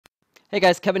Hey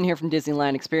guys, Kevin here from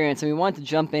Disneyland Experience, and we wanted to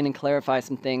jump in and clarify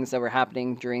some things that were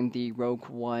happening during the Rogue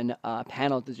One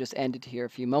panel that just ended here a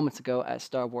few moments ago at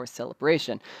Star Wars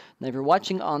Celebration. Now, if you're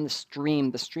watching on the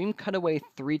stream cut away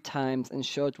 3 times and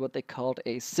showed what they called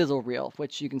a sizzle reel,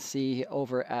 which you can see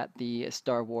over at the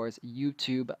Star Wars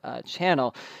YouTube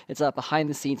channel. It's a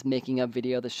behind-the-scenes making-of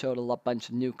video that showed a bunch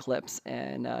of new clips,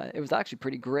 and it was actually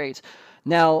pretty great.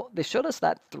 Now, they showed us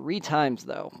that 3 times,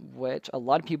 though, which a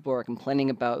lot of people are complaining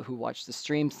about who watched the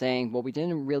stream, saying, well, we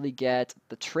didn't really get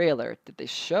the trailer. Did they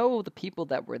show the people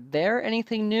that were there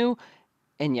anything new?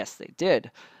 And yes, they did.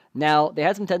 Now, they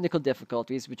had some technical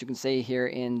difficulties, which you can see here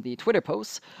in the Twitter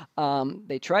posts.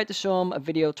 They tried to show them a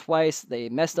video twice. They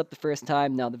messed up the first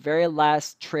time. Now, the very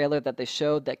last trailer that they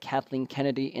showed that Kathleen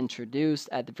Kennedy introduced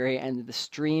at the very end of the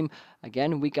stream,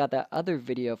 again, we got that other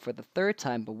video for the 3rd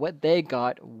time, but what they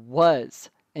got was,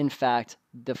 in fact,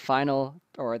 the final,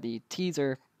 or the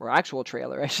teaser, or actual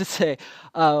trailer, I should say,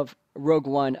 of Rogue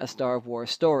One, A Star Wars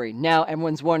Story. Now,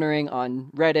 everyone's wondering on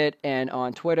Reddit and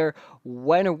on Twitter,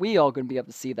 when are we all going to be able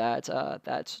to see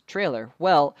that trailer?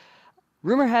 Well,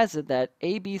 rumor has it that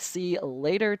ABC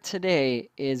later today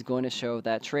is going to show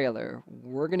that trailer.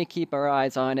 We're going to keep our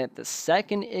eyes on it the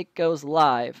second it goes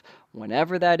live,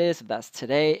 whenever that is, if that's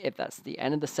today, if that's the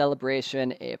end of the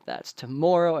celebration, if that's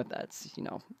tomorrow, if that's,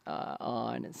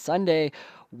 on Sunday,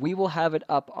 we will have it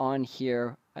up on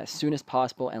here as soon as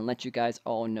possible and let you guys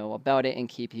all know about it and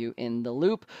keep you in the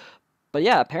loop. But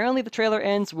yeah, apparently the trailer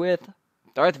ends with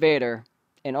Darth Vader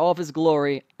in all of his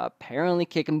glory, apparently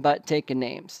kicking butt, taking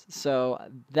names. So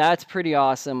that's pretty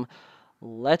awesome.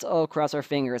 Let's all cross our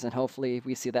fingers and hopefully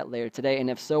we see that later today. And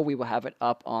if so, we will have it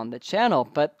up on the channel.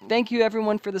 But thank you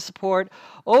everyone for the support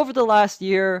over the last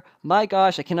year. My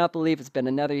gosh, I cannot believe it's been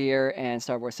another year and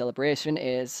Star Wars Celebration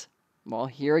is, well,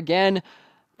 here again.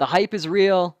 The hype is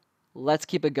real. Let's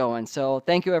keep it going. So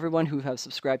thank you everyone who have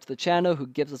subscribed to the channel, who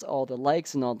gives us all the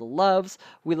likes and all the loves.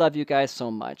 We love you guys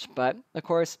so much. But of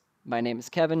course, my name is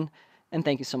Kevin, and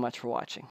thank you so much for watching.